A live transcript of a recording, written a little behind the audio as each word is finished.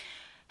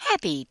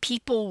happy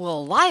people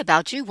will lie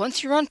about you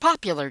once you're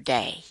Unpopular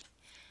Day.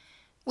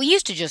 We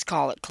used to just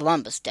call it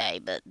Columbus Day,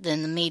 but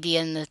then the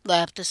media and the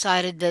left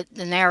decided that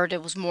the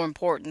narrative was more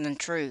important than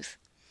truth.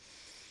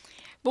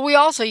 But we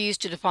also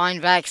used to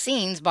define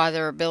vaccines by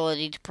their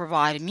ability to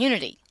provide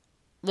immunity.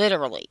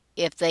 Literally,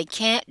 if they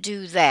can't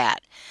do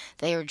that,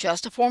 they are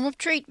just a form of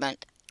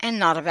treatment and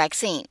not a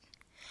vaccine.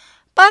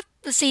 But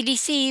the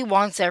CDC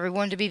wants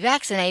everyone to be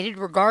vaccinated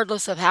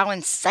regardless of how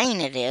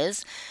insane it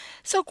is,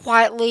 so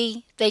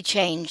quietly they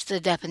changed the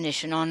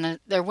definition on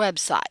their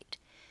website.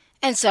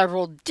 And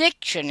several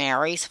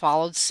dictionaries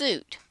followed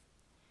suit.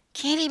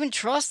 Can't even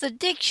trust the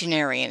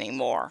dictionary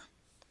anymore.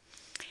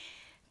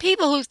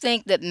 People who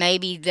think that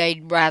maybe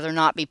they'd rather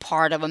not be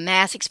part of a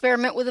mass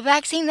experiment with a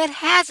vaccine that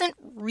hasn't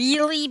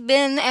really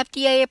been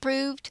FDA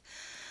approved.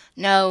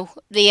 No,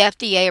 the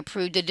FDA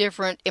approved a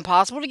different,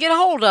 impossible to get a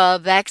hold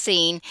of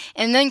vaccine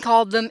and then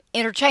called them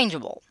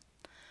interchangeable.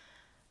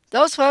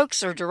 Those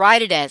folks are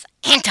derided as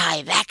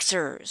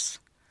anti-vaxxers.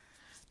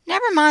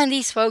 Never mind,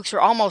 these folks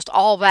are almost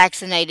all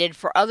vaccinated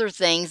for other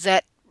things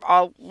that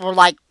were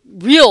like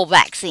real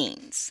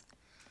vaccines.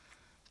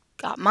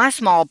 Got my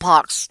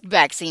smallpox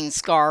vaccine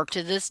scar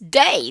to this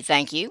day,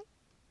 thank you.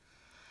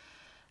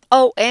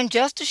 Oh, and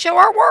just to show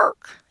our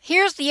work,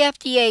 here's the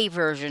FDA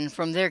version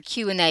from their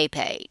Q&A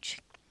page.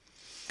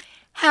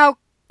 How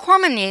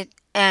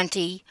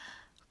Comirnaty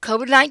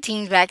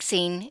COVID-19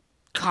 vaccine,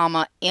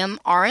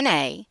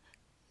 mRNA,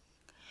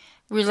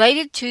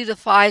 related to the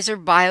Pfizer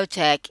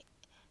BioNTech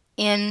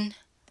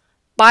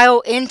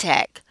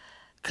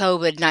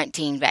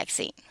COVID-19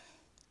 vaccine.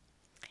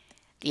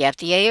 The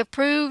FDA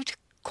approved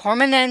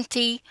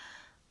Comirnaty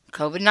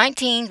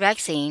COVID-19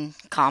 vaccine,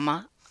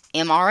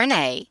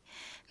 mRNA,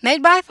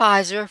 made by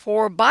Pfizer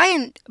for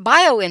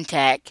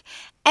BioNTech,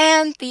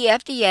 and the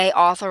FDA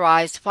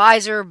authorized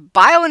Pfizer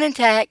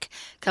BioNTech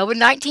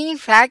COVID-19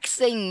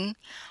 vaccine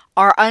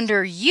are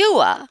under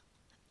EUA,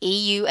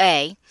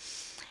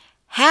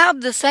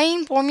 have the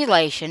same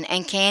formulation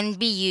and can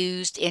be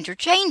used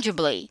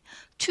interchangeably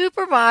to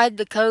provide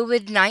the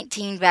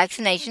COVID-19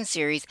 vaccination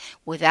series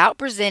without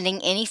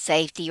presenting any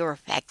safety or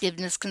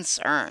effectiveness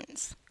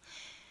concerns.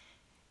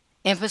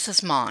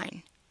 Emphasis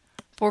mine.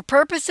 For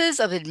purposes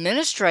of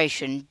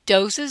administration,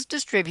 doses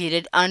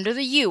distributed under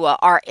the EUA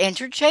are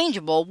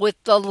interchangeable with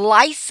the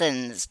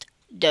licensed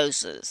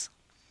doses.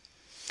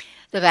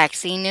 The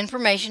Vaccine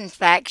Information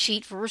Fact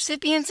Sheet for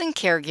recipients and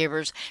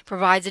caregivers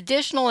provides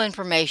additional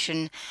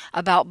information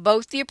about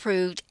both the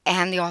approved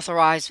and the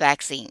authorized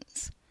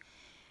vaccines.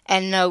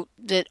 And note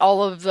that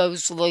all of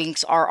those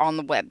links are on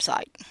the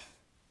website.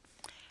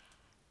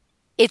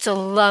 It's a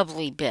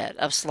lovely bit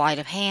of sleight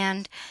of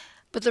hand,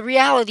 but the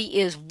reality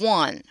is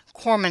one,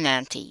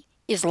 Comirnaty,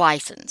 is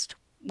licensed,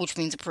 which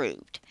means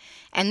approved,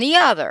 and the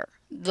other,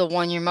 the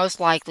one you're most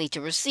likely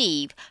to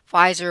receive,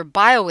 Pfizer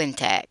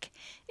BioNTech,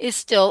 is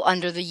still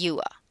under the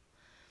EUA.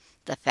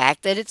 The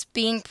fact that it's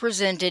being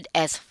presented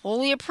as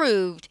fully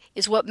approved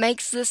is what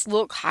makes this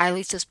look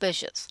highly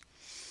suspicious.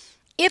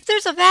 If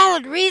there's a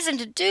valid reason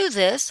to do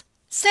this,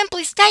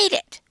 simply state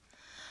it.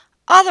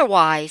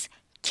 Otherwise,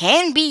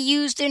 can be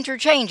used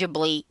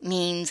interchangeably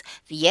means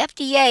the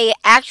FDA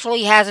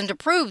actually hasn't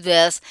approved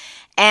this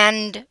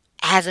and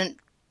hasn't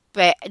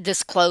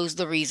disclosed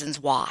the reasons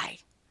why.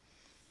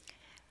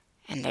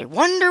 And they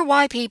wonder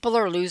why people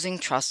are losing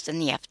trust in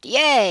the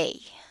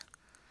FDA.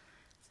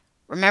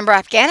 Remember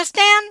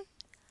Afghanistan?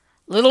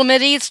 Little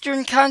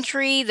Mideastern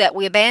country that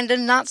we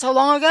abandoned not so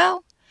long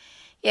ago?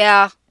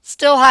 Yeah,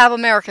 still have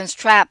Americans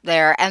trapped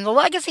there, and the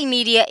legacy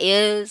media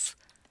is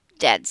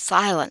dead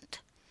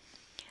silent.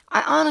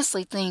 I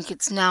honestly think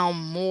it's now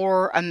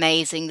more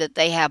amazing that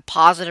they have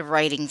positive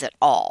ratings at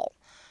all.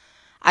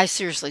 I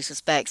seriously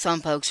suspect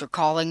some folks are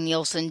calling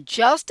Nielsen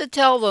just to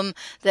tell them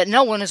that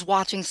no one is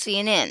watching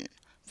CNN,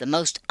 the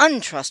most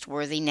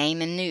untrustworthy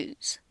name in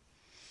news.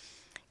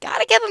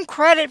 Gotta give them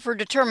credit for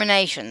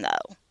determination,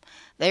 though.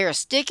 They are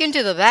sticking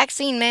to the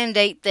vaccine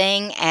mandate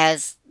thing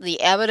as the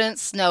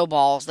evidence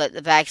snowballs that the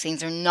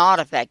vaccines are not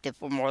effective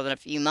for more than a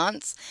few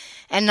months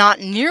and not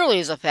nearly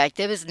as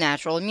effective as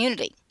natural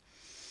immunity.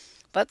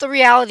 But the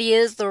reality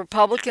is the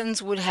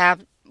Republicans would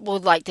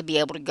like to be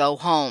able to go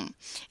home,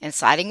 and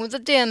siding with the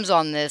Dems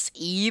on this,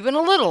 even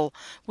a little,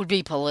 would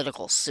be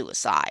political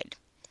suicide.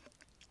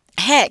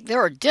 Heck, there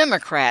are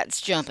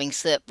Democrats jumping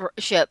ship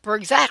for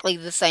exactly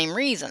the same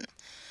reason.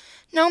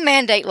 No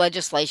mandate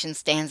legislation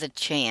stands a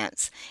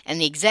chance, and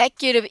the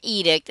executive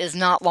edict is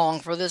not long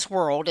for this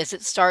world as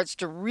it starts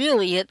to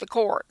really hit the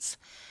courts.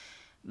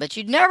 But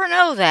you'd never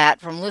know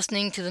that from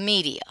listening to the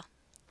media.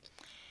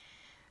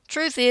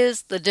 Truth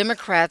is, the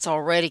Democrats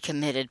already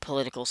committed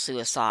political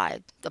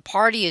suicide. The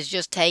party is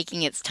just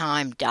taking its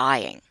time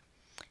dying.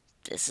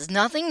 This is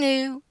nothing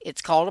new.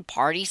 It's called a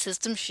party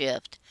system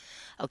shift.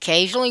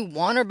 Occasionally,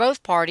 one or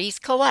both parties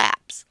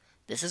collapse.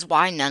 This is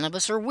why none of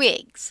us are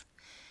Whigs.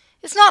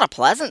 It's not a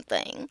pleasant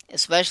thing,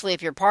 especially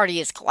if your party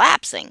is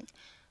collapsing,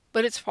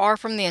 but it's far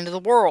from the end of the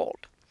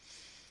world.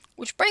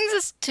 Which brings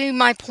us to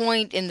my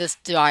point in this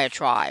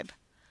diatribe.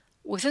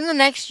 Within the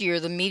next year,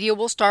 the media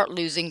will start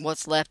losing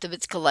what's left of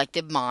its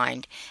collective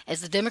mind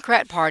as the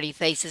Democrat Party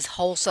faces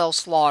wholesale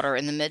slaughter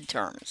in the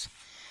midterms.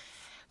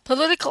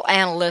 Political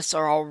analysts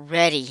are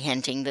already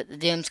hinting that the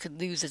Dems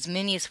could lose as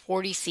many as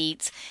 40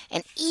 seats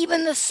and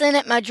even the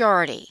Senate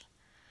majority.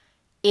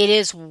 It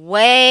is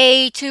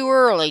way too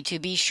early to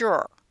be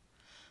sure,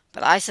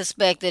 but I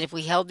suspect that if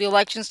we held the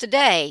elections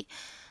today,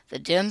 the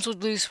Dems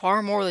would lose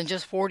far more than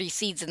just 40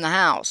 seats in the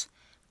House.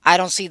 I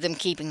don't see them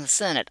keeping the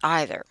Senate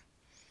either.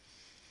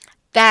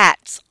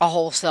 That's a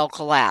wholesale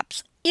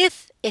collapse,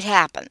 if it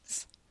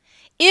happens.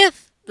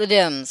 If the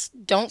Dems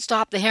don't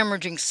stop the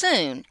hemorrhaging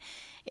soon,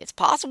 it's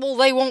possible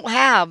they won't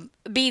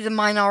be the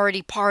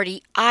minority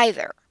party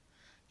either.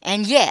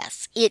 And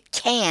yes, it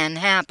can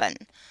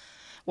happen.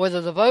 Whether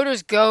the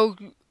voters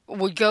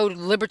would go to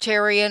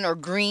libertarian or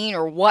green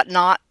or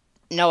whatnot,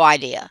 no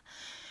idea.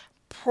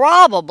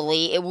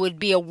 Probably it would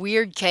be a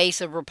weird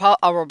case of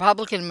a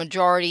Republican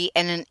majority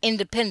and an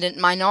independent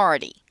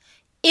minority.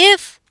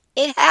 If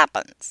it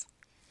happens.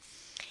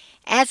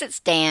 As it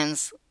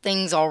stands,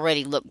 things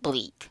already look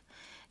bleak.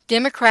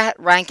 Democrat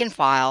rank and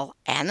file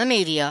and the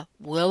media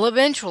will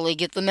eventually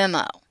get the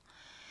memo.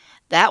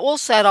 That will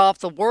set off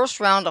the worst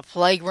round of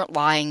flagrant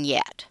lying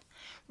yet.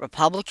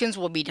 Republicans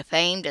will be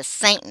defamed as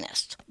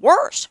Satanists.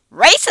 Worse,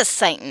 racist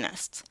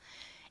Satanists.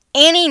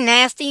 Any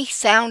nasty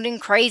sounding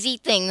crazy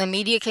thing the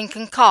media can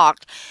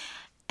concoct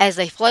as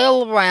they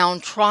flail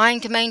around trying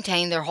to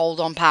maintain their hold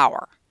on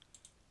power.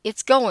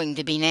 It's going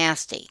to be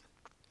nasty.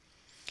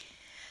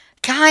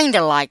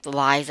 Kinda like the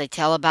lies they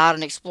tell about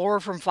an explorer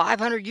from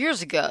 500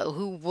 years ago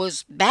who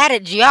was bad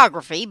at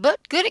geography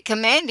but good at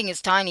commanding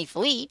his tiny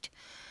fleet.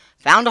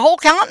 Found a whole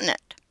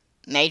continent.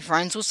 Made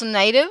friends with some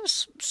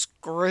natives.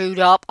 Screwed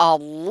up a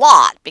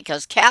lot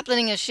because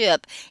captaining a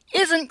ship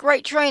isn't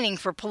great training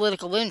for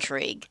political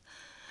intrigue.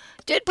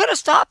 Did put a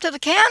stop to the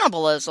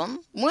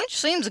cannibalism, which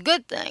seems a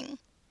good thing.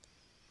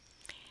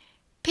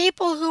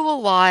 People who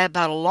will lie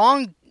about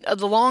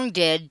the long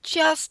dead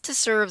just to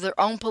serve their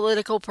own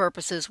political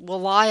purposes will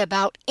lie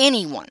about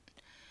anyone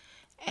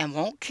and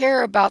won't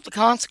care about the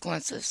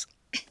consequences.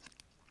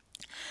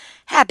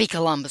 Happy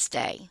Columbus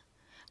Day.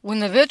 When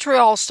the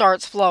vitriol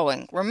starts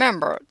flowing,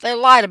 remember, they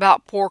lied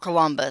about poor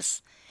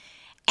Columbus.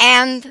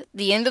 And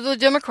the end of the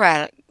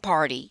Democratic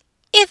Party,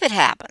 if it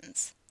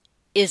happens,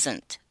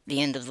 isn't the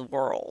end of the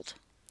world.